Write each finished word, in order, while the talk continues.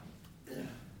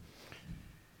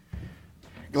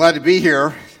Glad to be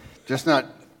here. Just not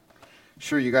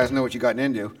sure you guys know what you've gotten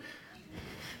into.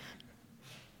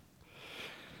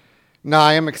 No,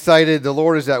 I am excited. The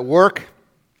Lord is at work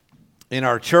in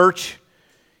our church.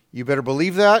 You better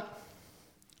believe that.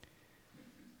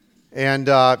 And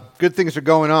good things are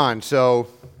going on, so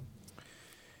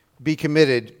be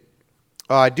committed.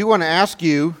 I do want to ask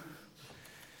you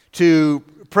to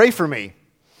pray for me.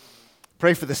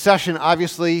 Pray for the session,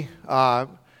 obviously.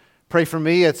 Pray for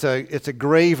me. It's a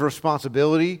grave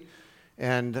responsibility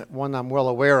and one I'm well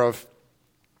aware of.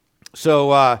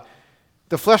 So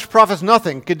the flesh profits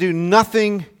nothing, could do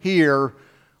nothing here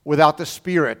without the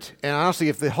Spirit. And honestly,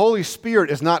 if the Holy Spirit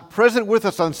is not present with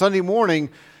us on Sunday morning,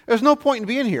 there's no point in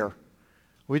being here.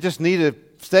 We just need to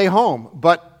stay home.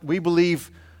 But we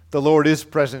believe the Lord is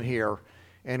present here,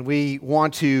 and we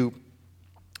want to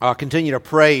continue to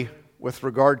pray with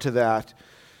regard to that.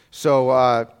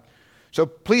 So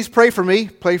please pray for me,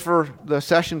 pray for the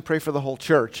session, pray for the whole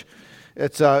church.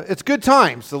 It's good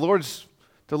times. The Lord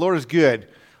is good.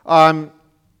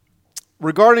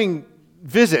 Regarding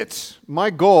visits, my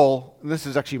goal, and this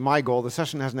is actually my goal, the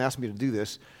session hasn't asked me to do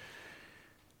this,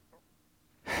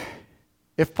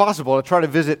 if possible, to try to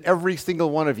visit every single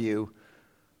one of you,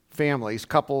 families,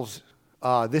 couples,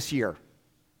 this year.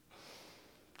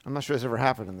 I'm not sure it's ever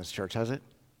happened in this church, has it?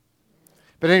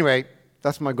 But anyway,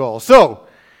 that's my goal. So,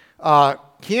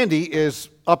 Candy is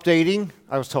updating,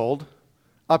 I was told,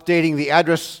 the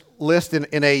address list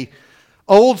in a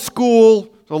old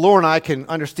school, so Laura and I can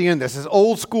understand this, is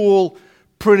old school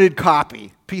printed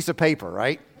copy, piece of paper,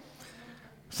 right?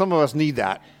 Some of us need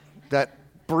that. That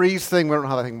Breeze thing, we don't know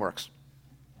how that thing works.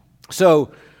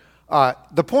 So,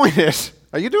 the point is,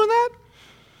 are you doing that?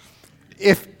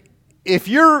 If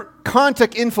your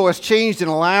contact info has changed in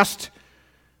the last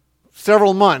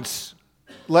several months,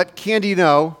 let Candy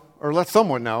know, or let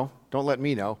someone know, don't let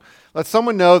me know, let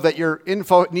someone know that your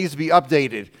info needs to be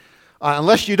updated.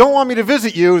 Unless you don't want me to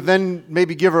visit you, then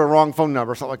maybe give her a wrong phone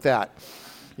number, something like that.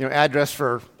 You know, address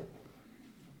for,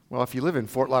 well, if you live in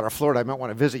Fort Lauderdale, Florida, I might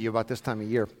want to visit you about this time of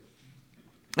year.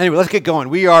 Anyway, let's get going.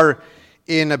 We are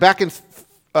back in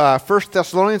 1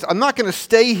 Thessalonians. I'm not going to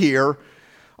stay here.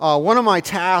 One of my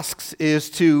tasks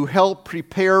is to help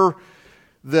prepare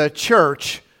the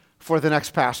church for the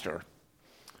next pastor.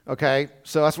 Okay,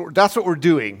 so that's what we're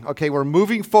doing. Okay, we're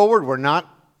moving forward. We're not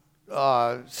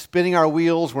spinning our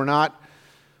wheels. We're not.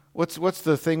 What's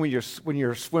the thing when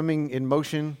you're swimming in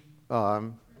motion?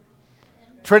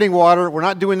 Treading water. We're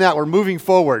not doing that. We're moving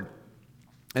forward.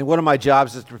 And one of my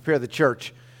jobs is to prepare the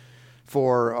church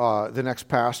for the next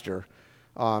pastor.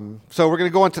 So we're going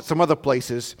to go into some other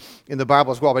places in the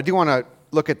Bible as well. But I do want to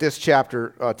look at this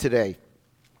chapter today.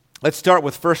 Let's start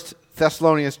with 1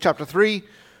 Thessalonians chapter 3,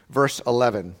 verse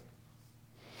 11.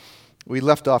 We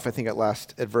left off, I think,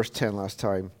 at verse 10 last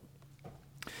time.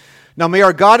 Now may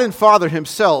our God and Father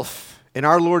himself and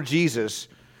our Lord Jesus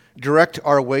direct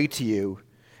our way to you,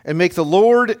 and make the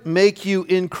Lord make you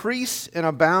increase and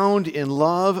abound in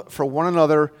love for one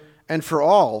another and for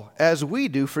all, as we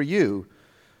do for you,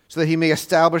 so that he may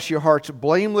establish your hearts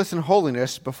blameless in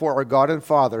holiness before our God and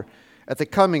Father at the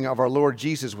coming of our Lord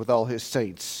Jesus with all his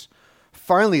saints.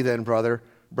 Finally then,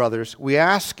 brothers, we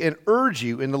ask and urge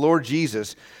you in the Lord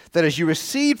Jesus that as you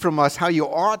receive from us how you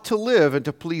ought to live and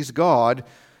to please God,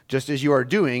 just as you are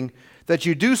doing, that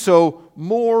you do so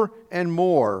more and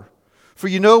more. For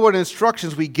you know what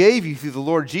instructions we gave you through the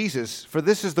Lord Jesus, for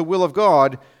this is the will of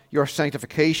God, your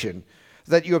sanctification,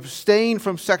 that you abstain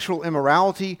from sexual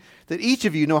immorality, that each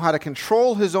of you know how to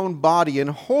control his own body in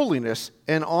holiness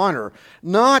and honor,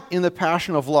 not in the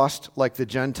passion of lust like the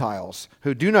Gentiles,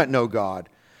 who do not know God,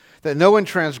 that no one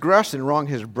transgress and wrong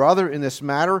his brother in this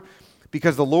matter,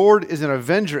 because the Lord is an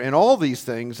avenger in all these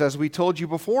things, as we told you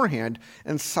beforehand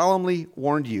and solemnly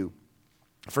warned you.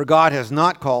 For God has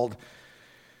not called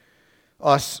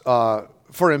us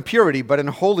for impurity, but in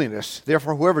holiness.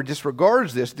 Therefore, whoever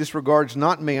disregards this disregards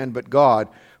not man, but God,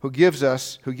 who gives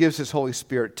his Holy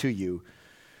Spirit to you.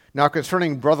 Now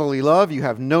concerning brotherly love, you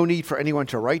have no need for anyone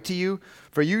to write to you,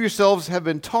 for you yourselves have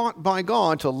been taught by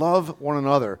God to love one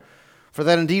another. For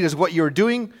that indeed is what you are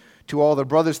doing to all the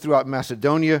brothers throughout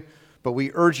Macedonia. But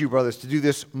we urge you, brothers, to do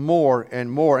this more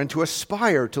and more, and to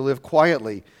aspire to live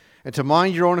quietly, and to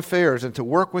mind your own affairs, and to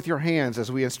work with your hands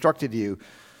as we instructed you,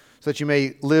 so that you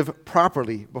may live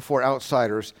properly before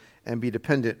outsiders and be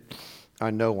dependent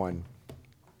on no one.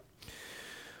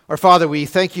 Our Father, we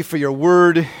thank you for your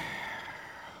word,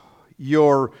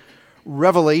 your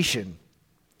revelation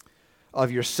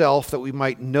of yourself, that we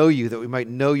might know you, that we might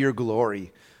know your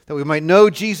glory, that we might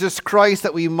know Jesus Christ,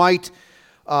 that we might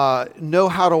know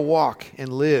how to walk and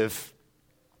live.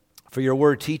 For your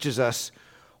word teaches us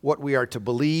what we are to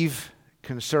believe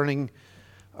concerning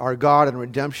our God and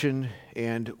redemption,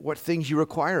 and what things you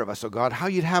require of us, O God, how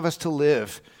you'd have us to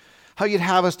live, how you'd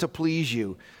have us to please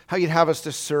you, how you'd have us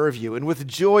to serve you. And with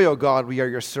joy, O God, we are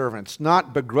your servants,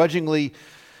 not begrudgingly.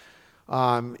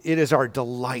 It is our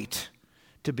delight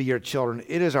to be your children.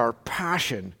 It is our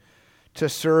passion to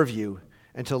serve you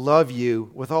and to love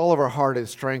you with all of our heart and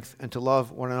strength, and to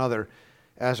love one another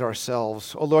as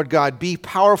ourselves. O Lord God, be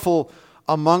powerful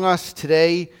among us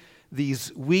today,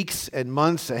 these weeks and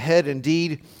months ahead.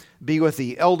 Indeed, be with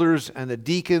the elders and the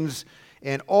deacons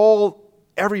and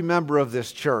every member of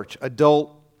this church,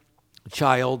 adult,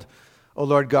 child. O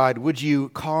Lord God, would you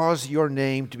cause your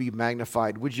name to be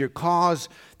magnified? Would you cause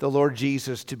the Lord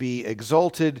Jesus to be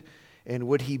exalted, and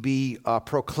would he be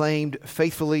proclaimed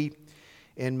faithfully?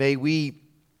 And may we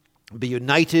be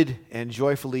united and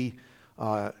joyfully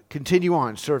continue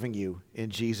on serving you in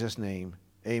Jesus' name.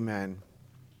 Amen.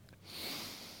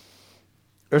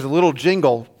 There's a little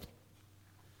jingle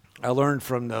I learned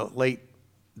from the late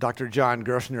Dr. John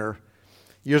Gerstner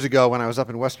years ago when I was up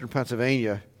in Western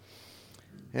Pennsylvania.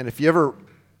 And if you ever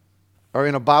are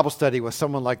in a Bible study with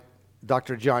someone like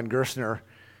Dr. John Gerstner,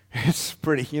 it's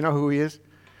pretty, you know who he is?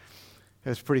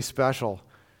 It's pretty special.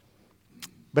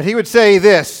 But he would say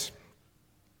this: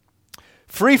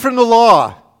 free from the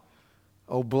law,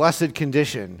 O blessed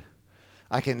condition,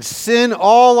 I can sin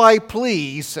all I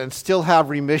please and still have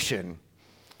remission.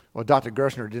 Well, Dr.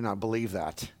 Gerstner did not believe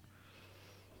that.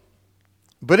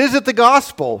 But is it the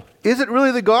gospel? Is it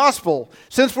really the gospel?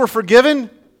 Since we're forgiven,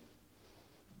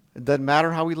 it doesn't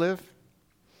matter how we live.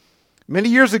 Many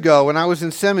years ago, when I was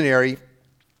in seminary,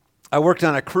 I worked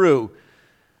on a crew.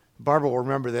 Barbara will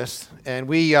remember this. And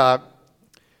we,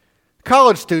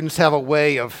 college students have a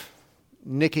way of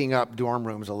nicking up dorm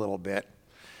rooms a little bit.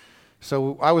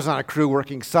 So I was on a crew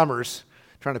working summers,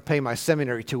 trying to pay my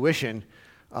seminary tuition,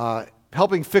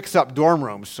 helping fix up dorm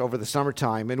rooms over the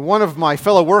summertime. And one of my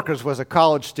fellow workers was a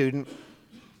college student,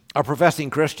 a professing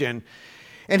Christian,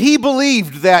 and he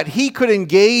believed that he could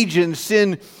engage in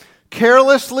sin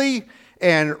carelessly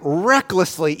and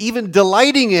recklessly, even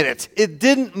delighting in it. It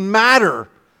didn't matter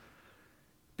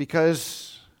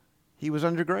because he was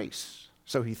under grace,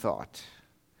 so he thought.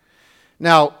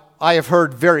 Now, I have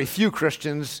heard very few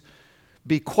Christians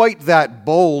be quite that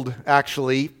bold,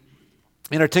 actually,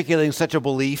 in articulating such a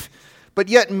belief, but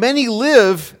yet many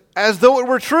live as though it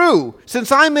were true.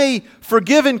 Since I'm a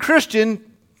forgiven Christian,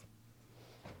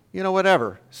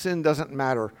 whatever. Sin doesn't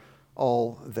matter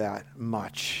all that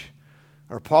much.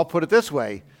 Or Paul put it this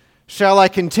way: shall I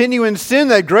continue in sin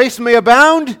that grace may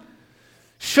abound?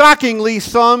 Shockingly,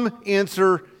 some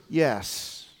answer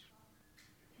yes.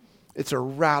 It's a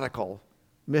radical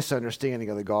misunderstanding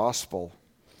of the gospel.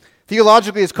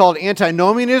 Theologically, it's called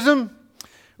antinomianism,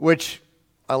 which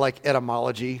I like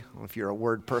etymology. I don't know if you're a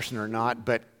word person or not,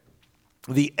 but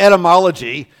the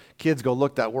etymology, kids go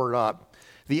look that word up.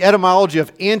 The etymology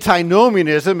of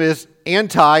antinomianism is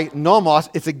anti-nomos.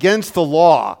 It's against the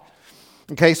law.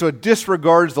 Okay, so it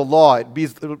disregards the law. It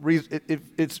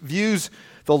views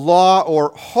the law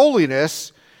or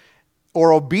holiness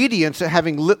or obedience as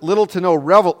having little to no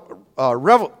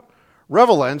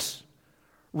relevance.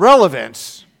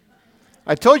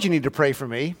 I told you need to pray for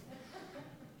me.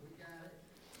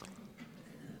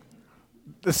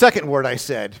 The second word I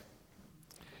said.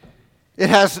 It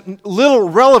has little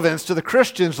relevance to the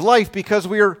Christian's life because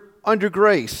we are under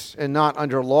grace and not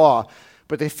under law.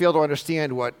 But they fail to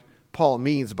understand what Paul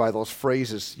means by those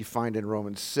phrases you find in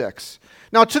Romans 6.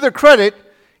 Now, to their credit,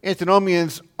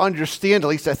 antinomians understand, at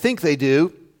least I think they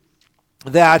do,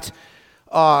 that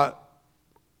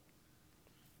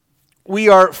we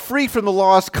are free from the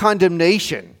law's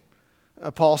condemnation.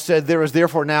 Paul said, there is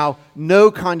therefore now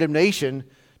no condemnation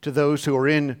to those who are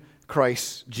in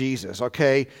Christ Jesus.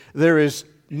 Okay? There is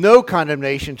no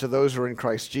condemnation to those who are in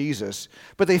Christ Jesus.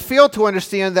 But they fail to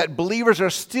understand that believers are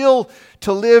still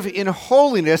to live in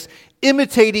holiness,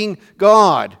 imitating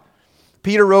God.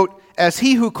 Peter wrote, as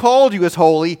he who called you is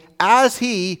holy, as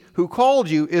he who called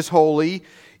you is holy,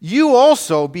 you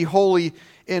also be holy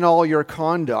in all your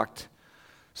conduct.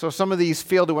 So some of these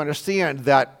fail to understand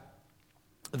that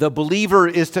the believer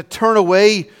is to turn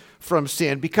away from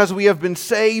sin because we have been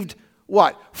saved,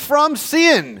 what? From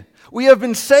sin. We have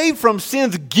been saved from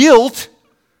sin's guilt.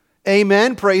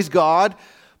 Amen. Praise God.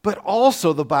 But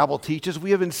also the Bible teaches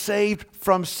we have been saved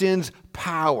from sin's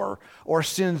power or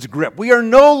sin's grip. We are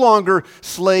no longer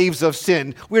slaves of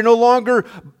sin. We are no longer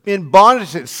in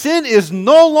bondage to sin. Sin is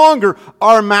no longer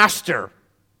our master.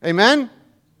 Amen.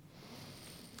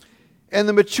 And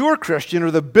the mature Christian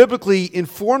or the biblically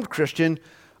informed Christian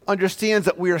understands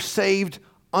that we are saved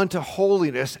unto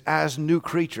holiness as new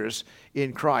creatures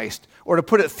in Christ. Or to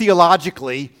put it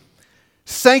theologically,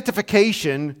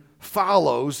 sanctification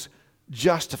follows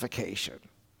justification.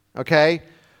 Okay?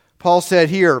 Paul said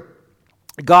here,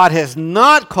 God has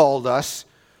not called us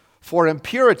for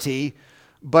impurity,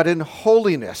 but in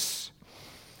holiness.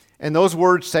 And those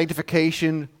words,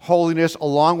 sanctification, holiness,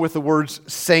 along with the word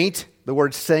saint,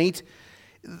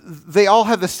 they all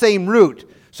have the same root.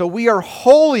 So we are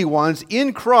holy ones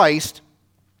in Christ.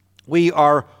 We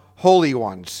are holy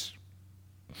ones.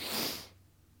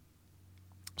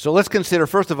 So let's consider,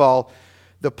 first of all,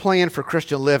 the plan for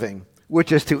Christian living,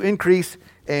 which is to increase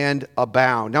and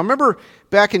abound. Now remember,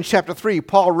 back in chapter 3,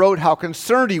 Paul wrote how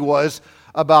concerned he was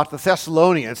about the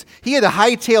Thessalonians. He had to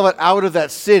hightail it out of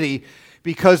that city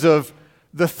because of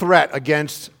the threat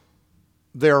against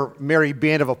their merry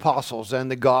band of apostles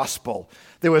and the gospel.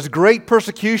 There was great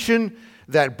persecution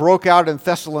that broke out in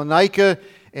Thessalonica,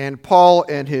 and Paul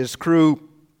and his crew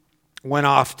went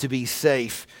off to be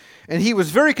safe. And he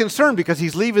was very concerned because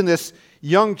he's leaving this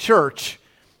young church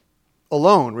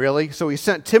alone, really. So he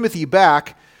sent Timothy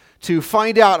back to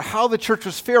find out how the church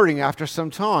was faring after some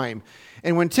time.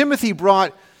 And when Timothy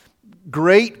brought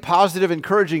great, positive,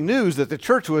 encouraging news that the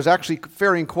church was actually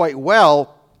faring quite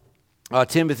well,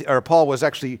 Paul was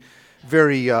actually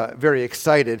very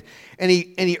excited. And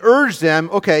he urged them,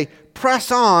 okay,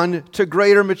 press on to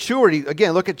greater maturity.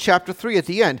 Again, look at chapter 3 at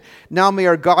the end. Now may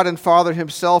our God and Father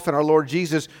himself and our Lord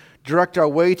Jesus direct our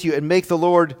way to you, and may the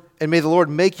Lord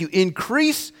make you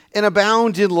increase and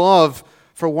abound in love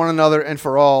for one another and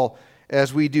for all,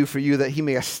 as we do for you, that he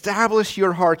may establish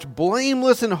your hearts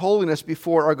blameless in holiness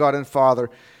before our God and Father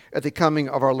at the coming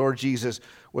of our Lord Jesus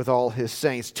with all his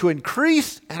saints. To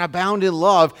increase and abound in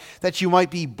love, that you might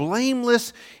be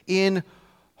blameless in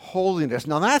holiness.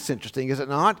 Now that's interesting, is it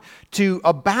not? To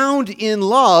abound in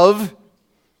love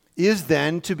is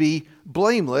then to be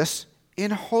blameless in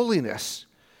holiness.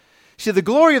 See, the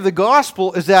glory of the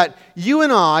gospel is that you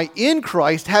and I, in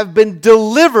Christ, have been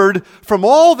delivered from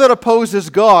all that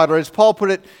opposes God, or as Paul put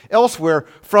it elsewhere,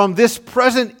 from this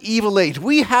present evil age.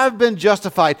 We have been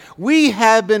justified. We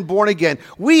have been born again.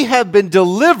 We have been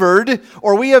delivered,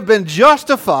 or we have been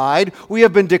justified. We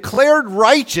have been declared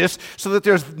righteous so that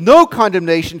there's no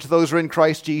condemnation to those who are in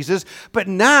Christ Jesus. But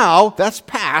now, that's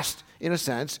past, in a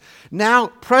sense. Now,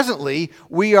 presently,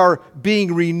 we are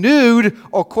being renewed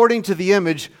according to the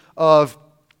image of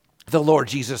the Lord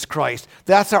Jesus Christ.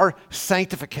 That's our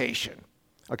sanctification.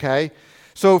 Okay?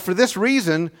 So for this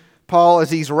reason, Paul,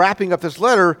 as he's wrapping up this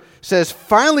letter, says,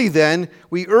 finally then,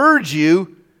 we urge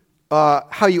you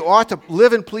how you ought to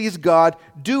live and please God.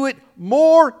 Do it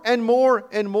more and more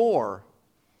and more.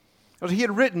 He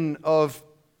had written of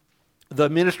the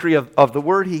ministry of the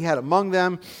word he had among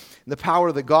them, the power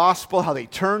of the gospel, how they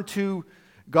turned to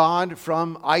God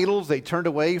from idols. They turned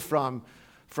away from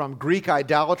Greek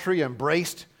idolatry,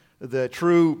 embraced the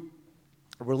true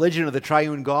religion of the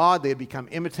triune God. They had become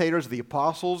imitators of the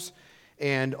apostles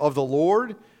and of the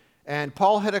Lord. And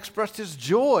Paul had expressed his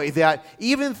joy that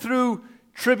even through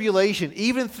tribulation,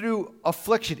 even through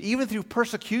affliction, even through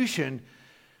persecution,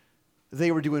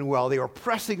 they were doing well. They were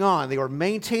pressing on. They were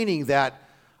maintaining that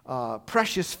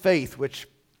precious faith which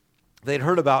they'd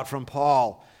heard about from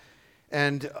Paul.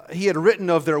 And he had written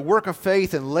of their work of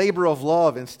faith and labor of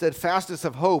love and steadfastness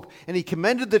of hope. And he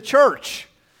commended the church.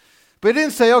 But he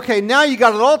didn't say, okay, now you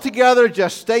got it all together,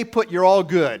 just stay put, you're all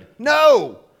good.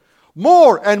 No!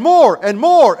 More and more and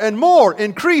more and more.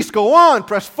 Increase, go on,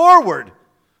 press forward.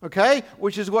 Okay?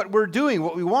 Which is what we're doing,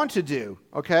 what we want to do.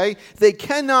 Okay? They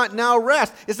cannot now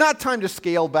rest. It's not time to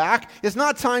scale back. It's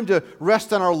not time to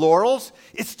rest on our laurels.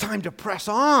 It's time to press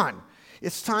on.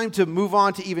 It's time to move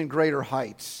on to even greater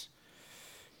heights.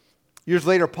 Years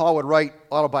later, Paul would write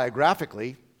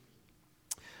autobiographically,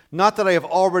 not that I have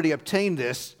already obtained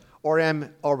this or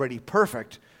am already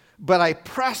perfect, but I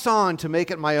press on to make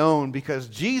it my own because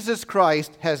Jesus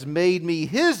Christ has made me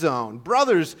his own.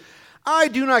 Brothers, I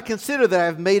do not consider that I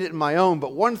have made it my own,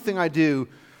 but one thing I do,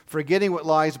 forgetting what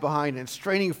lies behind and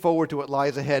straining forward to what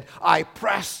lies ahead, I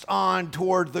press on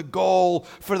toward the goal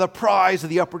for the prize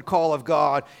of the upward call of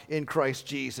God in Christ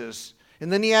Jesus.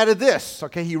 And then he added this,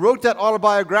 okay, he wrote that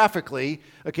autobiographically,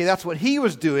 okay, that's what he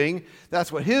was doing,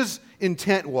 that's what his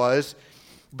intent was,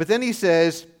 but then he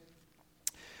says,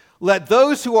 let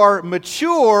those who are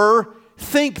mature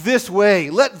think this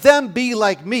way, let them be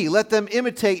like me, let them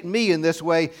imitate me in this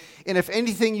way, and if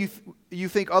anything you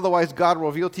think otherwise God will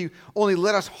reveal to you, only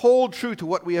let us hold true to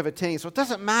what we have attained. So it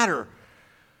doesn't matter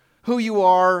who you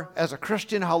are as a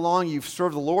Christian, how long you've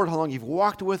served the Lord, how long you've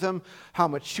walked with him, how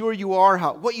mature you are,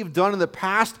 what you've done in the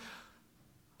past.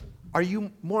 Are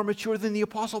you more mature than the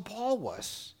Apostle Paul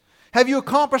was? Have you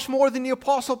accomplished more than the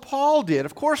Apostle Paul did?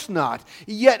 Of course not.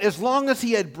 Yet, as long as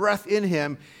he had breath in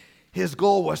him, his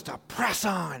goal was to press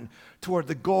on toward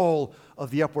the goal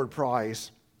of the upward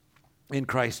prize in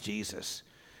Christ Jesus.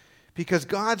 Because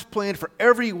God's plan for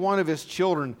every one of his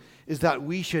children is that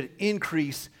we should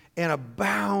increase and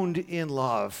abound in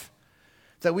love,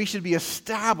 that we should be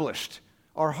established,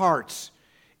 our hearts,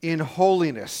 in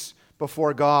holiness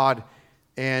before God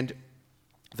and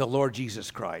the Lord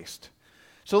Jesus Christ.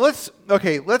 So let's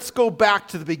go back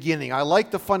to the beginning. I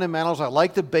like the fundamentals, I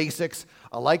like the basics,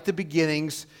 I like the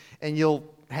beginnings, and you'll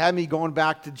have me going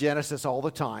back to Genesis all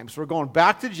the time. So we're going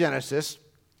back to Genesis,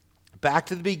 back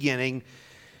to the beginning,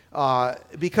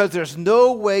 because there's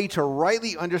no way to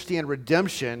rightly understand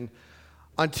redemption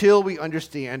until we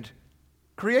understand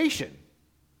creation.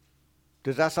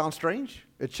 Does that sound strange?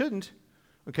 It shouldn't,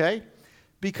 okay?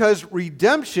 Because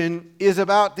redemption is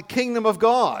about the kingdom of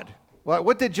God.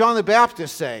 What did John the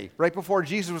Baptist say right before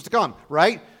Jesus was to come,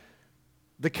 right?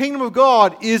 The kingdom of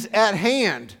God is at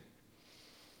hand.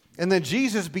 And then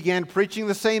Jesus began preaching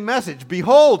the same message.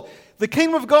 Behold, the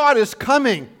kingdom of God is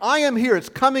coming. I am here. It's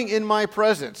coming in my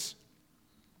presence.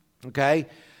 Okay?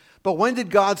 But when did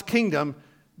God's kingdom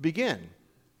begin?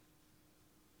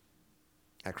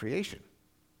 At creation.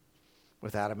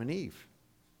 With Adam and Eve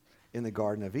in the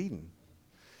Garden of Eden.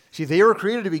 See, they were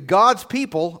created to be God's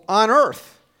people on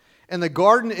earth. And the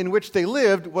garden in which they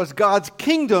lived was God's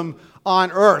kingdom on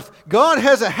earth. God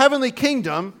has a heavenly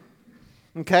kingdom,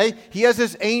 okay? He has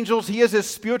his angels, he has his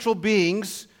spiritual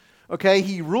beings, okay?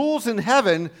 He rules in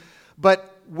heaven,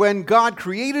 but when God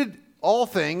created all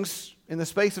things in the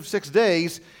space of 6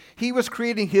 days, he was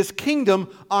creating his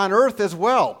kingdom on earth as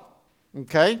well,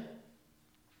 okay?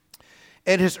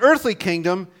 And his earthly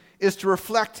kingdom is to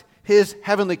reflect his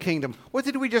heavenly kingdom. What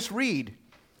did we just read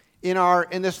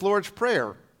in this Lord's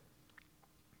Prayer?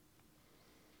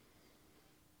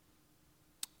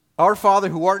 Our Father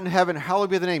who art in heaven,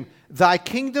 hallowed be thy name. Thy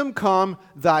kingdom come,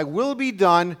 thy will be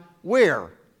done.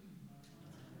 Where?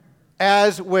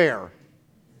 As where?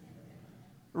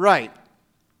 Right.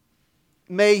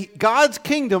 May God's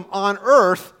kingdom on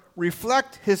earth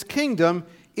reflect his kingdom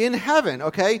in heaven,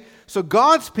 okay? So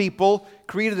God's people,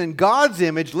 created in God's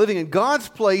image, living in God's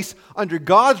place, under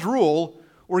God's rule,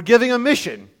 were giving a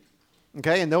mission,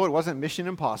 okay? And though it wasn't mission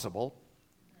impossible,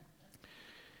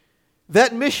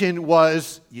 that mission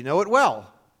was, you know it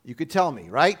well, you could tell me,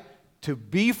 right? To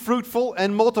be fruitful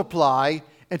and multiply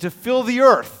and to fill the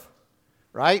earth,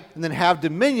 right? And then have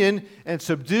dominion and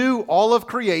subdue all of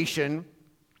creation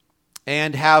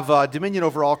and have dominion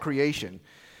over all creation.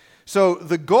 So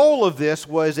the goal of this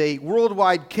was a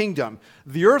worldwide kingdom.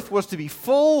 The earth was to be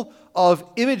full of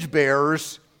image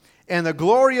bearers, and the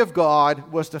glory of God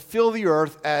was to fill the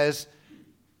earth as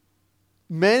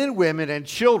men and women and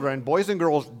children, boys and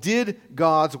girls, did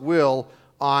God's will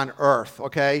on earth,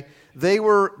 okay? They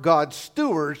were God's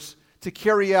stewards to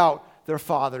carry out their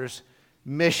Father's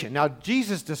mission. Now,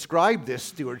 Jesus described this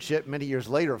stewardship many years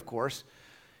later, of course,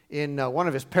 in one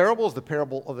of his parables, the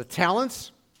parable of the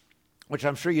talents, which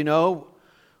I'm sure you know,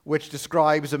 which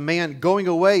describes a man going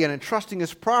away and entrusting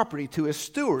his property to his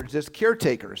stewards, his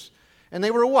caretakers. And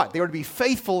they were what? They were to be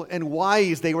faithful and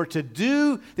wise. They were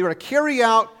to carry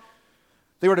out,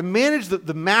 they were to manage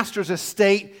the master's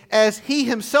estate as he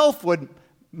himself would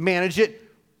manage it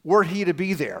were he to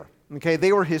be there. Okay,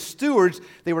 they were his stewards.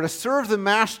 They were to serve the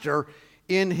master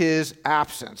in his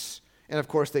absence. And of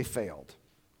course, they failed.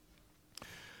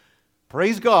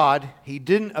 Praise God, he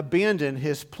didn't abandon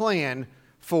his plan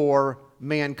for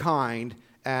mankind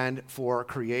and for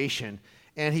creation.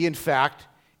 And he, in fact,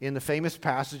 in the famous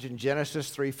passage in Genesis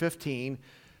 3:15,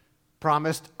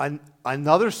 promised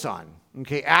another son.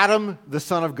 Okay, Adam, the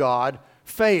son of God,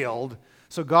 failed.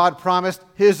 So God promised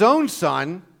his own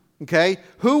son, okay,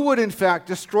 who would in fact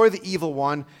destroy the evil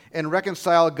one and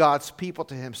reconcile God's people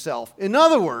to himself. In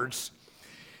other words,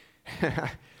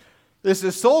 this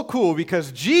is so cool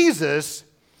because Jesus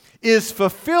is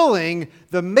fulfilling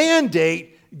the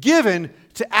mandate given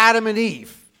to Adam and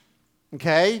Eve.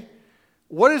 Okay?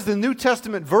 What is the New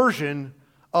Testament version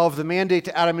of the mandate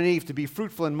to Adam and Eve to be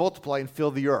fruitful and multiply and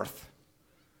fill the earth?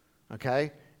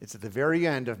 Okay? It's at the very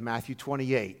end of Matthew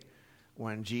 28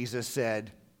 when Jesus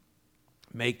said,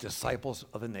 make disciples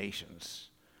of the nations.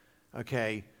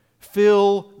 Okay?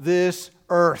 Fill this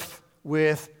earth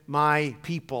with my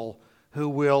people who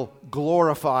will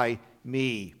glorify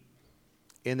me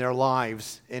in their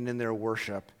lives and in their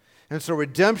worship. And so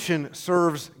redemption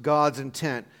serves God's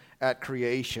intent at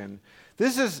creation.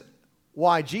 This is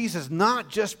why Jesus not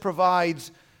just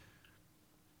provides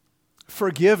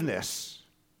forgiveness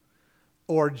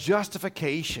or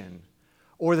justification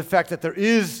or the fact that there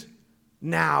is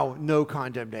now no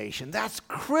condemnation. That's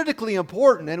critically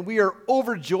important, and we are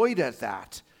overjoyed at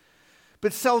that.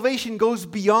 But salvation goes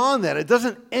beyond that. It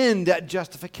doesn't end at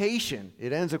justification.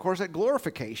 It ends, of course, at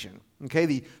glorification. Okay,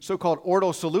 the so-called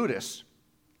Ordo Salutis,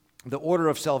 the order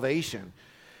of salvation.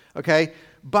 Okay,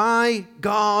 by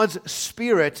God's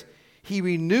Spirit, He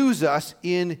renews us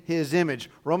in His image.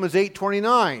 Romans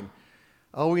 8:29.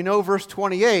 Oh, we know verse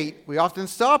 28. We often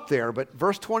stop there, but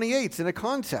verse 28 is in a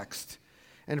context.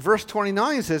 And verse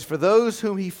 29 says, "For those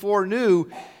whom He foreknew,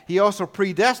 He also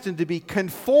predestined to be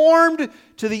conformed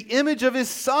to the image of His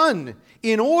Son,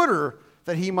 in order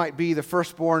that He might be the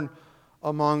firstborn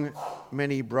among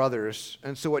many brothers."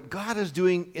 And so what God is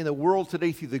doing in the world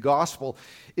today through the gospel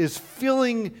is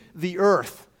filling the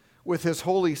earth with His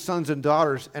holy sons and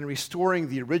daughters and restoring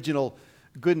the original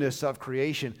goodness of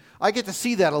creation. I get to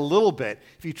see that a little bit.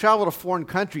 If you travel to foreign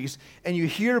countries and you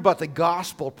hear about the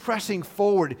gospel pressing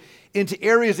forward into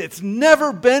areas it's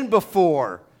never been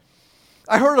before.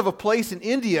 I heard of a place in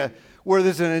India where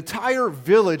there's an entire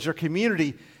village or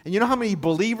community, and you know how many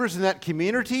believers in that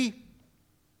community?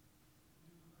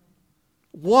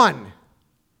 1.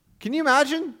 Can you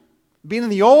imagine being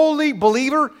the only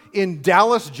believer in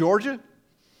Dallas, Georgia,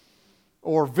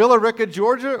 or Villa Rica,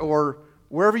 Georgia, or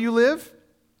wherever you live?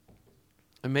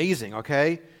 Amazing,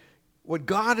 okay? What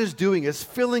God is doing is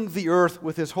filling the earth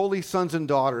with His holy sons and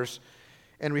daughters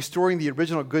and restoring the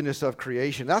original goodness of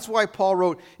creation. That's why Paul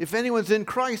wrote, if anyone's in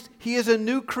Christ, he is a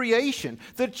new creation.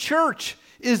 The church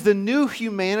is the new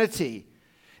humanity.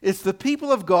 It's the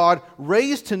people of God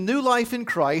raised to new life in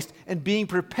Christ and being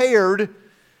prepared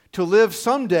to live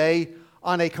someday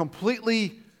on a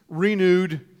completely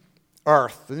renewed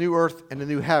earth, the new earth and the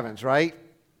new heavens, right?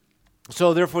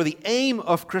 So therefore, the aim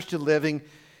of Christian living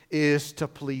is to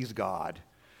please God.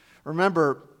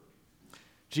 Remember,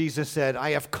 Jesus said,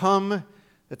 "I have come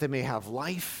that they may have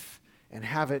life and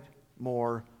have it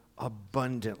more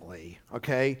abundantly."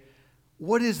 Okay?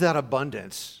 What is that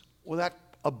abundance? Well, that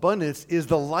abundance is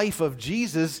the life of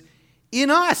Jesus in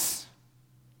us.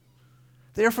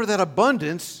 Therefore, that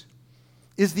abundance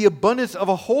is the abundance of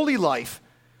a holy life,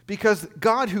 because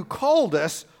God who called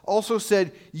us also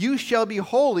said, "You shall be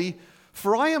holy,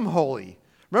 for I am holy."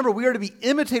 Remember, we are to be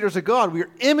imitators of God. We are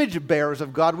image bearers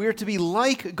of God. We are to be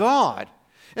like God.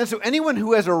 And so anyone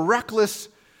who has a reckless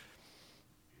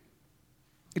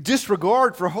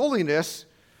disregard for holiness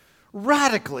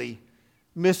radically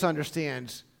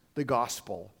misunderstands the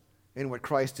gospel and what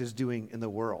Christ is doing in the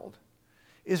world.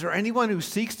 Is there anyone who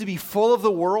seeks to be full of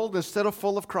the world instead of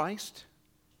full of Christ?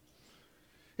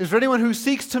 Is there anyone who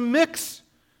seeks to mix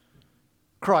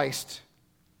Christ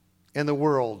and the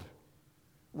world,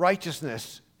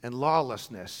 righteousness and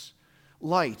lawlessness,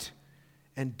 light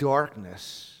and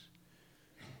darkness?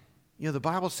 You know, the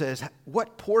Bible says,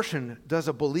 what portion does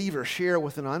a believer share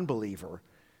with an unbeliever?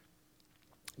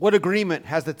 What agreement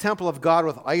has the temple of God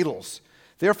with idols?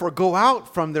 Therefore, go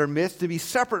out from their midst to be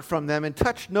separate from them and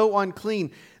touch no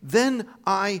unclean. Then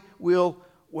I will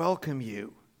welcome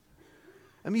you.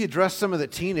 Let me address some of the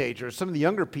teenagers, some of the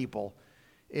younger people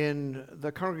in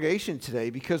the congregation today,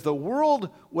 because the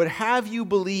world would have you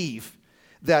believe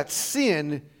that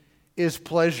sin is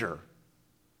pleasure.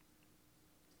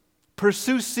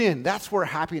 Pursue sin. That's where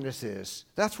happiness is.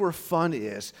 That's where fun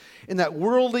is. And that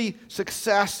worldly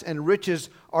success and riches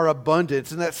are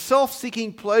abundance. And that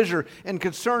self-seeking pleasure and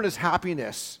concern is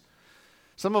happiness.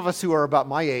 Some of us who are about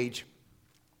my age,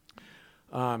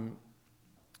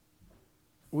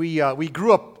 we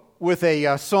grew up with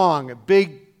a song, a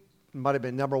big, might have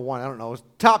been number one, I don't know,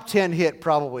 top 10 hit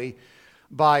probably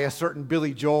by a certain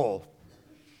Billy Joel.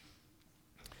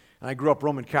 And I grew up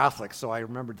Roman Catholic, so I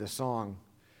remembered this song.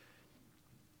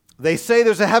 They say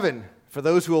there's a heaven for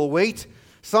those who will wait.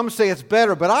 Some say it's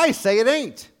better, but I say it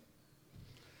ain't.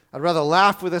 I'd rather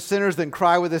laugh with the sinners than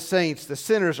cry with the saints. The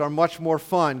sinners are much more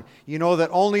fun. You know that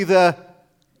only the...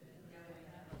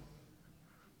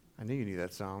 I knew you knew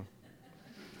that song.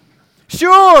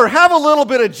 Sure, have a little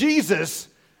bit of Jesus.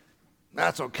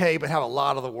 That's okay, but have a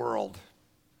lot of the world.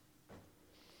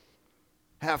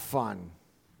 Have fun,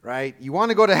 right? You want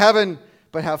to go to heaven,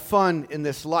 but have fun in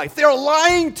this life. They're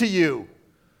lying to you.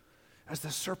 As the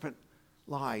serpent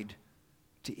lied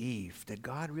to Eve. Did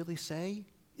God really say?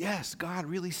 Yes, God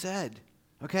really said.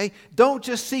 Okay? Don't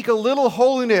just seek a little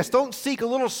holiness. Don't seek a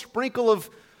little sprinkle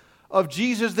of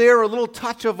Jesus there, a little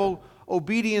touch of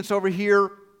obedience over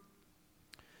here.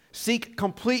 Seek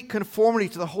complete conformity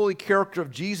to the holy character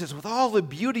of Jesus with all the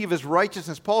beauty of His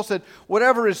righteousness. Paul said,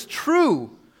 whatever is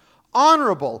true,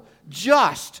 honorable,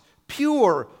 just,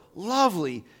 pure,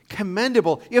 lovely,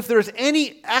 commendable, if there's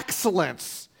any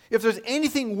excellence, if there's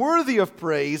anything worthy of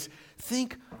praise,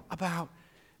 think about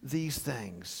these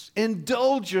things.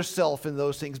 Indulge yourself in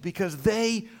those things because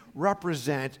they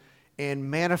represent and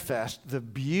manifest the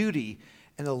beauty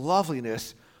and the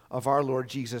loveliness of our Lord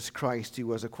Jesus Christ, who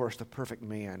was, of course, the perfect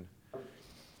man.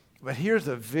 But here's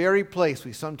the very place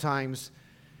we sometimes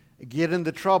get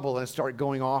into trouble and start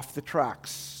going off the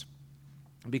tracks.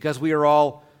 Because we are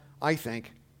all, I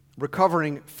think,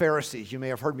 recovering Pharisees. You may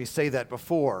have heard me say that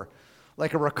before.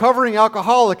 Like a recovering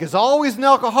alcoholic is always an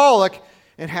alcoholic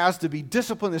and has to be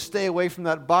disciplined to stay away from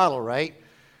that bottle, right?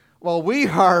 Well, we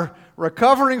are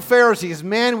recovering Pharisees.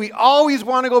 Man, we always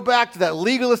want to go back to that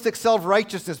legalistic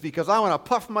self-righteousness because I want to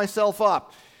puff myself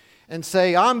up and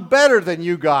say, I'm better than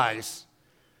you guys,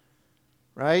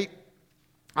 right?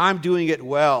 I'm doing it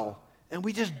well. And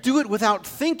we just do it without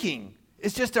thinking.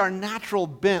 It's just our natural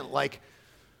bent, like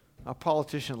a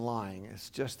politician lying. It's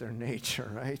just their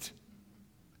nature, right?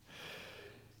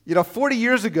 40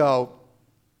 years ago,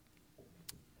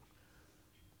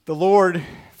 the Lord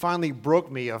finally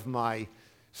broke me of my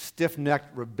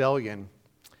stiff-necked rebellion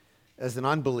as an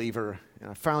unbeliever. And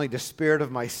I finally despaired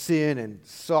of my sin and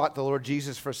sought the Lord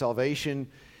Jesus for salvation.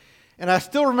 And I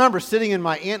still remember sitting in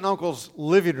my aunt and uncle's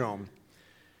living room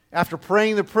after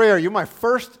praying the prayer. My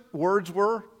first words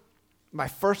were, my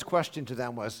first question to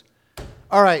them was,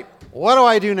 all right, what do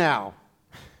I do now?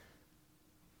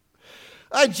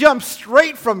 I jumped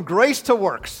straight from grace to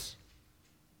works,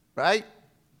 right?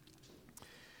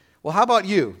 Well, how about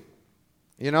you?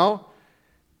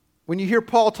 When you hear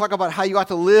Paul talk about how you ought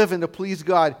to live and to please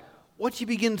God, what do you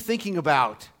begin thinking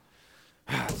about?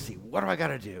 Let's see, what do I got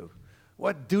to do?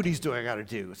 What duties do I got to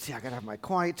do? See, I got to have my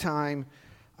quiet time.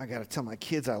 I got to tell my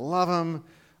kids I love them.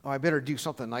 Oh, I better do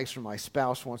something nice for my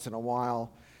spouse once in a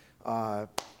while. I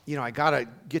got to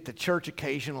get to church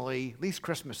occasionally, at least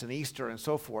Christmas and Easter and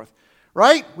so forth.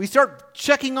 Right? We start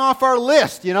checking off our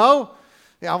list, Yeah,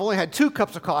 I've only had 2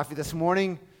 cups of coffee this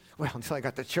morning. Well, until I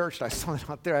got to church and I saw it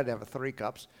out there, I'd have 3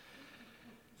 cups.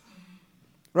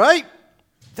 Right?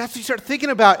 That's what you start thinking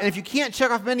about. And if you can't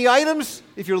check off many items,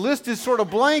 if your list is sort of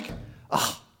blank,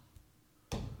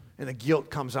 and the guilt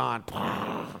comes on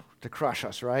to crush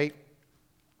us, right?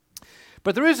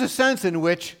 But there is a sense in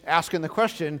which asking the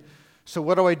question, so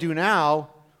what do I do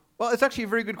now? Well, it's actually a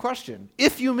very good question.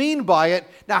 If you mean by it,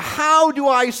 now how do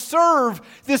I serve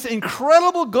this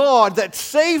incredible God that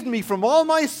saved me from all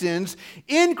my sins?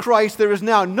 In Christ there is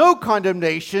now no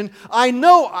condemnation. I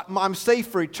know I'm safe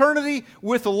for eternity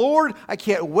with the Lord. I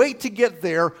can't wait to get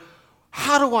there.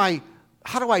 How do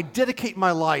I dedicate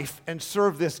my life and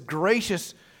serve this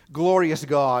gracious, glorious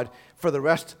God for the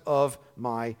rest of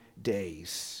my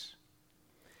days?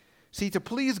 See, to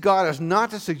please God is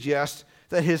not to suggest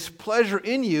that his pleasure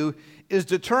in you is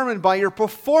determined by your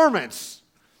performance,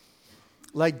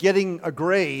 like getting a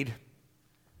grade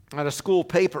on a school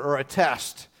paper or a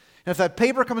test. And if that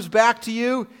paper comes back to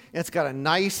you and it's got a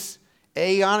nice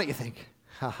A on it, you think,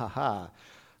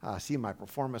 see, my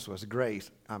performance was great.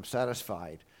 I'm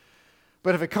satisfied.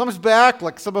 But if it comes back,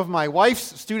 like some of my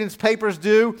wife's students' papers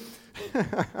do,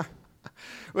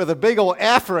 with a big old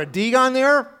F or a D on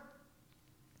there,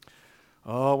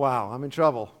 oh, wow, I'm in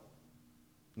trouble.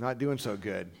 Not doing so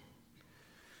good.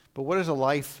 But what is a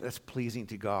life that's pleasing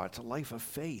to God? It's a life of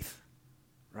faith,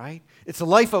 right? It's a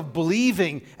life of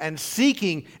believing and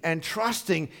seeking and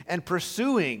trusting and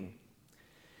pursuing.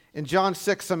 In John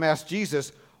 6, some asked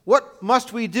Jesus, what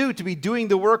must we do to be doing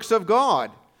the works of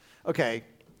God? Okay,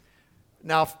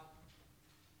 now,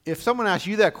 if someone asks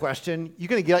you that question, you're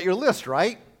going to get out your list,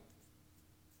 right?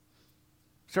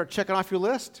 Start checking off your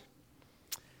list.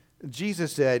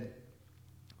 Jesus said,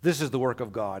 this is the work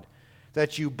of God,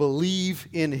 that you believe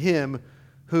in him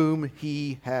whom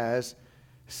he has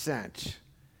sent.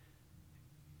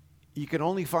 You can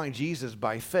only find Jesus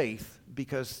by faith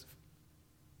because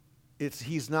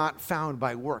he's not found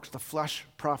by works. The flesh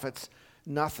profits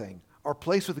nothing. Our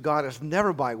place with God is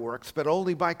never by works, but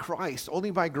only by Christ, only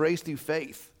by grace through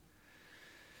faith.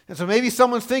 And so maybe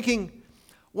someone's thinking,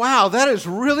 wow, that is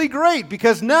really great,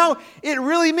 because now it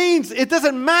really means it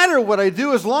doesn't matter what I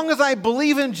do as long as I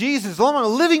believe in Jesus. As long as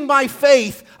I'm living by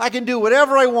faith, I can do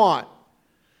whatever I want.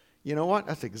 You know what?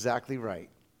 That's exactly right.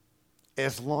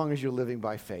 As long as you're living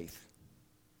by faith.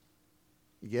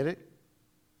 You get it?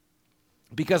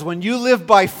 Because when you live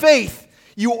by faith,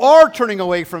 you are turning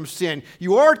away from sin.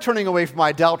 You are turning away from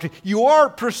idolatry. You are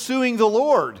pursuing the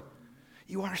Lord.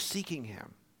 You are seeking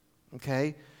him.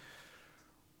 Okay?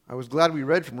 I was glad we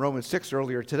read from Romans 6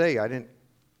 earlier today. I didn't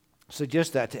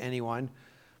suggest that to anyone,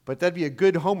 but that'd be a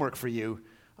good homework for you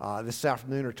this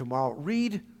afternoon or tomorrow.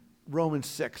 Read Romans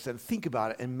 6 and think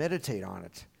about it and meditate on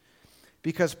it.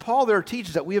 Because Paul there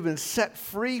teaches that we have been set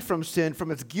free from sin,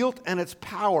 from its guilt and its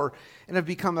power, and have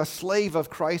become a slave of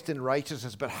Christ in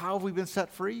righteousness. But how have we been set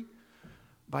free?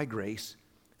 By grace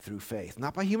through faith.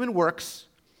 Not by human works,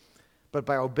 but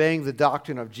by obeying the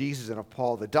doctrine of Jesus and of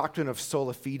Paul, the doctrine of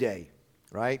sola fide,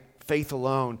 right? Faith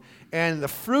alone. And the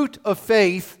fruit of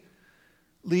faith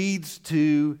leads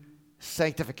to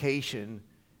sanctification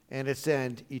and its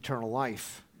end, eternal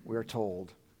life, we're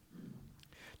told.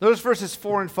 Notice verses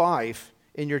 4 and 5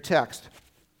 in your text.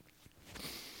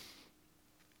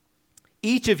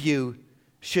 Each of you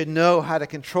should know how to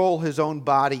control his own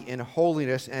body in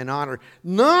holiness and honor,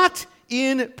 not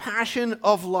in passion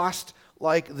of lust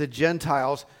like the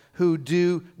Gentiles who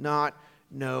do not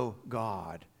know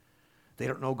God. They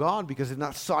don't know God because they've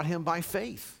not sought him by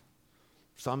faith.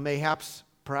 Some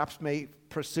perhaps may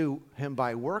pursue him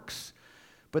by works,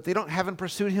 but they haven't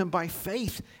pursued him by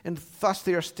faith, and thus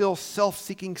they are still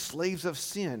self-seeking slaves of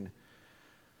sin.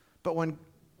 But when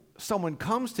someone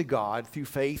comes to God through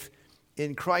faith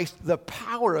in Christ, the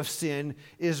power of sin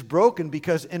is broken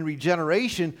because in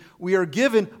regeneration we are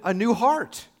given a new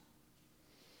heart,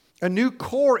 a new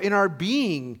core in our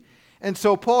being. And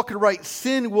so Paul could write,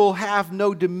 sin will have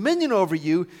no dominion over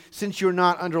you since you're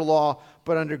not under law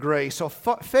but under grace. So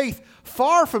faith,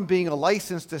 far from being a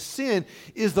license to sin,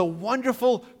 is the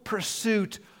wonderful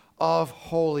pursuit of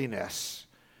holiness.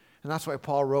 And that's why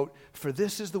Paul wrote, for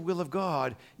this is the will of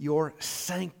God, your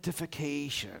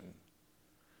sanctification.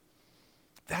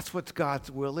 That's what God's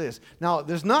will is. Now,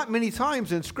 there's not many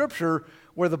times in Scripture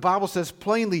where the Bible says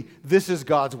plainly, this is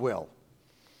God's will.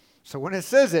 So when it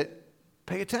says it,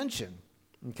 pay attention,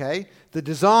 okay? The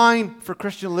design for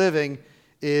Christian living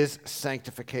is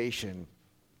sanctification.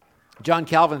 John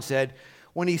Calvin said,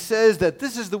 when he says that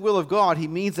this is the will of God, he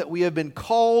means that we have been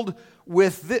called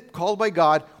by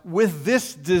God with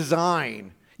this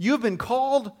design. You have been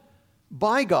called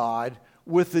by God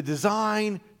with the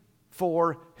design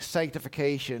for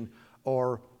sanctification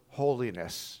or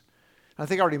holiness. I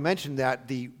think I already mentioned that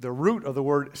the root of the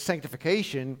word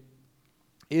sanctification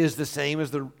is the same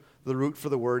as the root for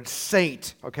the word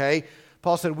saint, okay?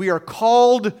 Paul said we are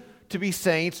called to be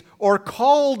saints or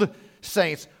called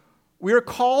saints. We are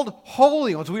called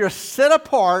holy ones. We are set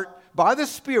apart by the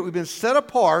Spirit. We've been set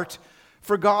apart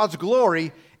for God's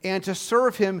glory and to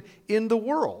serve him in the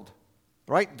world,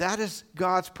 right? That is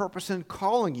God's purpose in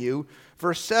calling you.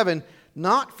 Verse 7,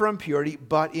 not from purity,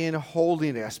 but in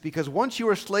holiness. Because once you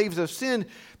were slaves of sin,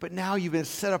 but now you've been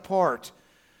set apart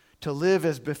to live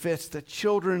as befits the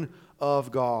children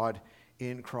of God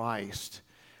in Christ.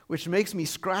 Which makes me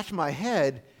scratch my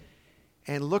head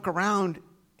and look around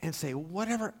and say,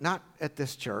 whatever, not at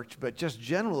this church, but just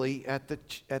generally at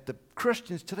the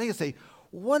Christians today, and say,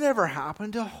 whatever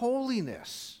happened to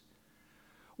holiness?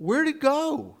 Where did it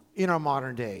go in our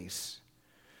modern days?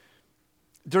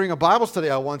 During a Bible study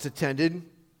I once attended,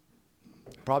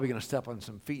 probably going to step on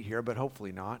some feet here, but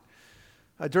hopefully not.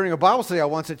 During a Bible study I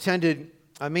once attended,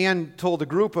 a man told a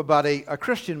group about a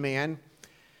Christian man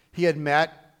he had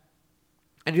met,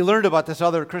 and he learned about this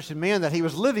other Christian man that he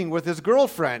was living with his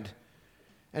girlfriend.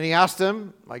 And he asked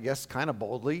him, I guess kind of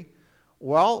boldly,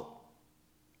 well,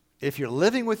 if you're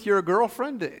living with your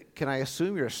girlfriend, can I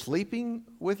assume you're sleeping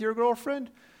with your girlfriend?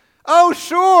 Oh,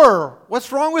 sure.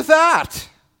 What's wrong with that?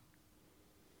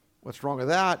 What's wrong with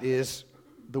that is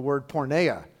the word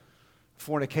porneia,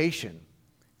 fornication.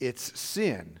 It's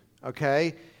sin,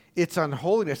 okay? It's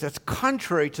unholiness. That's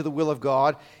contrary to the will of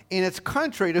God, and it's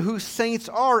contrary to who saints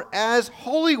are as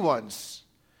holy ones.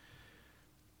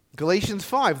 Galatians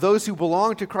 5, those who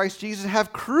belong to Christ Jesus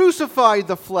have crucified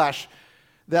the flesh,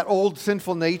 that old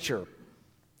sinful nature,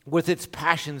 with its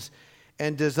passions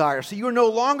and desires. So you are no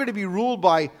longer to be ruled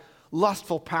by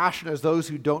lustful passion as those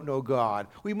who don't know God.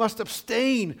 We must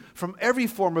abstain from every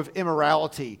form of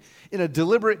immorality in a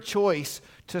deliberate choice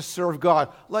to serve God,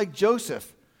 like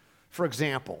Joseph, for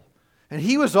example. And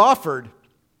he was offered,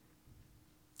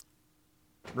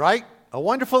 right, a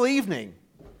wonderful evening.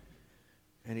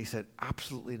 And he said,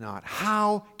 absolutely not.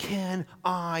 How can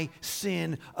I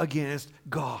sin against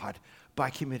God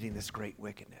by committing this great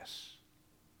wickedness?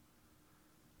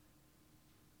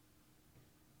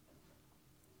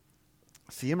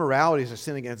 See, immorality is a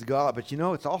sin against God, but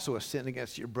it's also a sin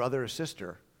against your brother or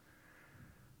sister.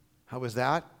 How is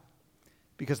that?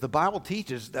 Because the Bible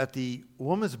teaches that the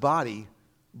woman's body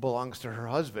belongs to her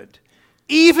husband,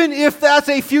 even if that's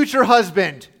a future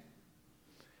husband.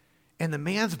 And the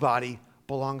man's body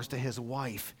belongs to his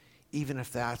wife, even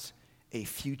if that's a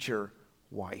future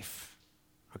wife.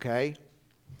 Okay?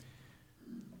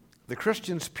 The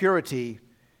Christian's purity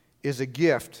is a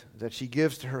gift that she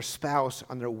gives to her spouse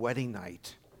on their wedding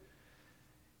night.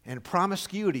 And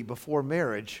promiscuity before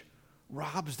marriage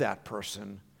robs that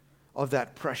person of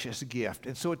that precious gift.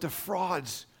 And so it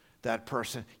defrauds that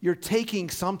person. You're taking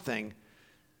something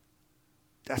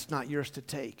that's not yours to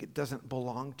take. It doesn't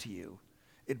belong to you.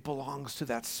 It belongs to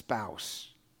that spouse.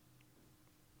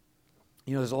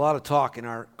 You know, there's a lot of talk in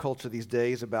our culture these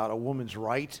days about a woman's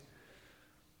right.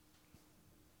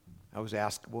 I was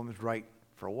asked, a woman's right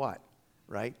for what,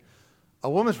 right? A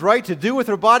woman's right to do with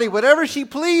her body whatever she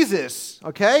pleases,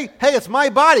 okay? Hey, it's my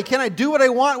body. Can I do what I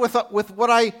want with what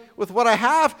I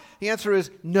have? The answer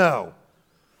is no.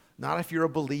 Not if you're a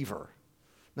believer.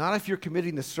 Not if you're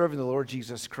committing to serving the Lord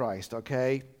Jesus Christ,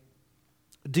 okay?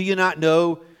 Do you not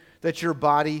know that your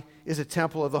body is a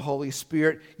temple of the Holy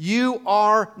Spirit? You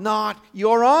are not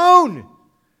your own.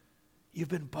 You've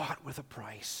been bought with a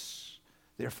price.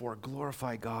 Therefore,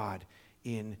 glorify God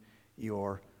in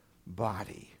your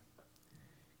body.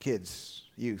 Kids,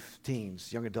 youth,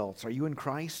 teens, young adults, are you in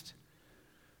Christ?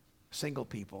 Single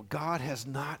people, God has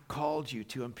not called you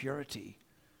to impurity,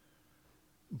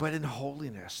 but in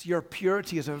holiness. Your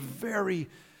purity is a very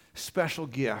special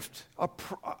gift,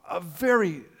 a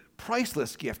very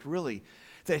priceless gift, really,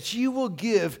 that you will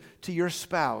give to your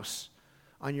spouse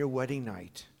on your wedding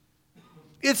night.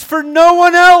 It's for no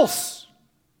one else.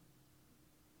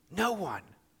 No one.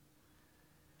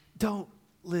 Don't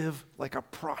live like a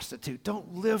prostitute.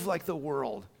 Don't live like the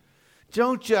world.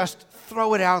 Don't just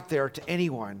throw it out there to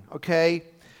anyone, okay?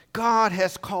 God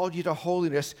has called you to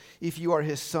holiness if you are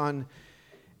his son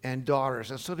and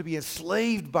daughters. And so to be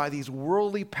enslaved by these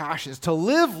worldly passions, to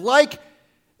live like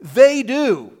they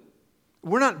do.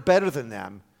 We're not better than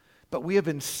them, but we have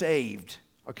been saved,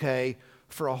 okay,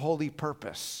 for a holy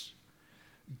purpose.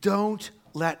 Don't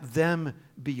let them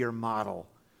be your model.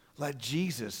 Let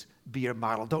Jesus be your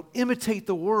model. Don't imitate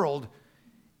the world.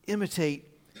 Imitate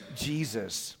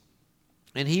Jesus.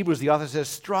 In Hebrews, the author says,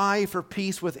 strive for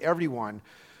peace with everyone,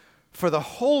 for the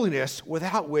holiness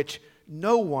without which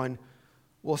no one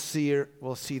will see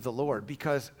the Lord,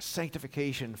 because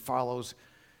sanctification follows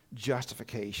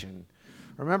justification.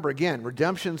 Remember, again,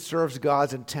 redemption serves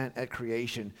God's intent at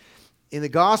creation. In the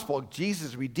gospel,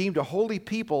 Jesus redeemed a holy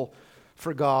people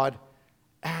for God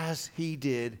as he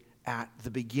did at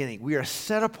the beginning. We are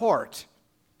set apart,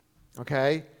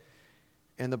 okay?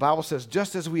 And the Bible says,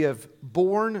 just as we have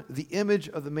borne the image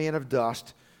of the man of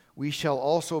dust, we shall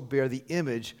also bear the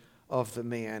image of the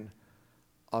man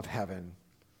of heaven.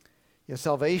 You know,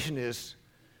 salvation is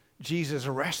Jesus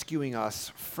rescuing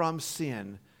us from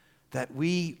sin, that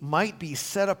we might be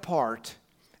set apart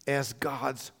as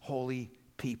God's holy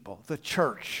people, the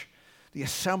church, the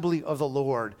assembly of the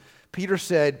Lord. Peter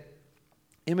said,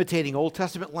 imitating Old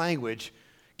Testament language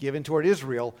given toward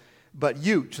Israel, but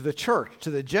you, to the church, to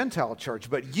the Gentile church,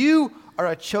 but you are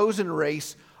a chosen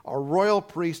race, a royal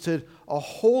priesthood, a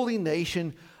holy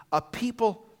nation, a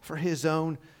people for his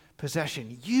own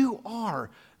possession. You are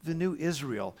the new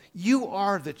Israel. You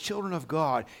are the children of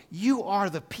God. You are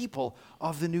the people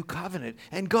of the new covenant.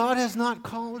 And God has not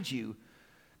called you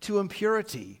to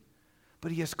impurity,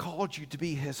 but he has called you to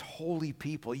be his holy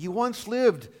people. You once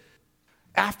lived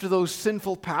after those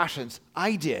sinful passions.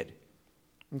 I did.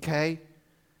 Okay?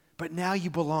 But now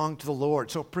you belong to the Lord.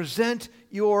 So present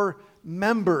your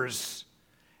members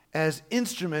as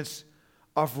instruments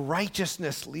of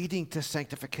righteousness leading to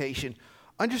sanctification.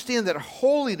 Understand that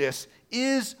holiness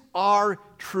is our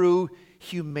true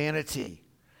humanity.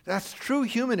 That's true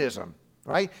humanism,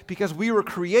 right? Because we were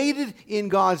created in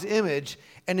God's image,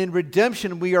 and in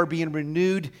redemption we are being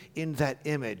renewed in that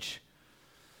image.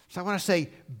 So I want to say,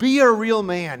 be a real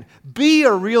man. Be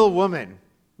a real woman,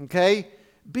 okay?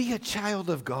 Be a child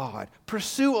of God.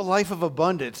 Pursue a life of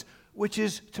abundance, which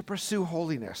is to pursue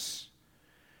holiness.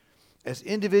 As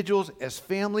individuals, as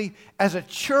family, as a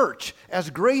church, as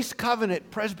Grace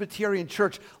Covenant Presbyterian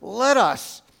Church, let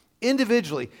us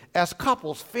individually, as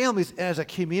couples, families, and as a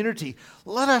community,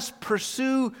 let us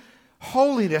pursue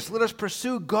holiness. Let us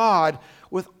pursue God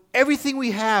with everything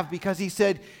we have, because he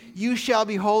said, you shall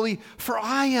be holy, for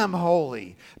I am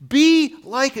holy. Be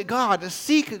like God, to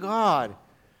seek God.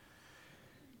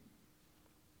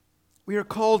 We are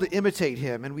called to imitate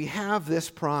him, and we have this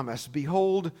promise.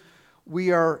 Behold,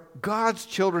 we are God's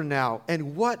children now,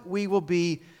 and what we will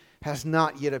be has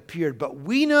not yet appeared. But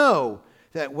we know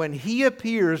that when he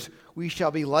appears, we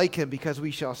shall be like him, because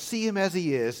we shall see him as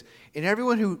he is. And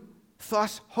everyone who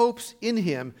thus hopes in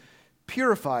him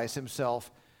purifies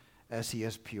himself as he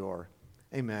is pure.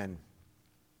 Amen.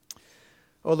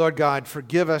 Oh Lord God,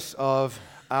 forgive us of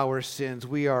our sins.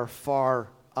 We are far,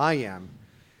 I am,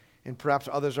 and perhaps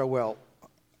others are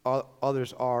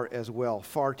others are as well,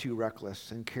 far too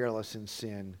reckless and careless in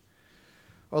sin.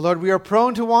 Oh Lord, we are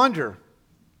prone to wander.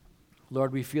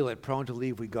 Lord, we feel it, prone to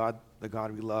leave the God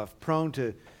we love, prone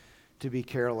to be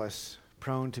careless,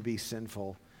 prone to be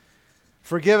sinful.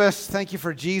 Forgive us. Thank you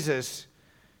for Jesus.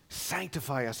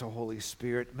 Sanctify us, O Holy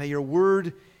Spirit. May your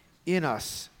word in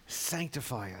us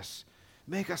sanctify us.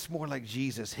 Make us more like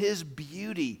Jesus. His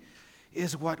beauty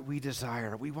is what we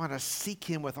desire. We want to seek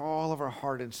him with all of our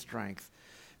heart and strength.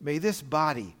 May this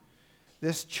body,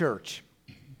 this church,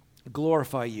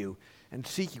 glorify you and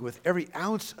seek you with every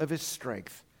ounce of its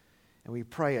strength. And we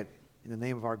pray it in the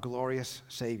name of our glorious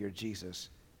Savior, Jesus.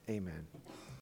 Amen.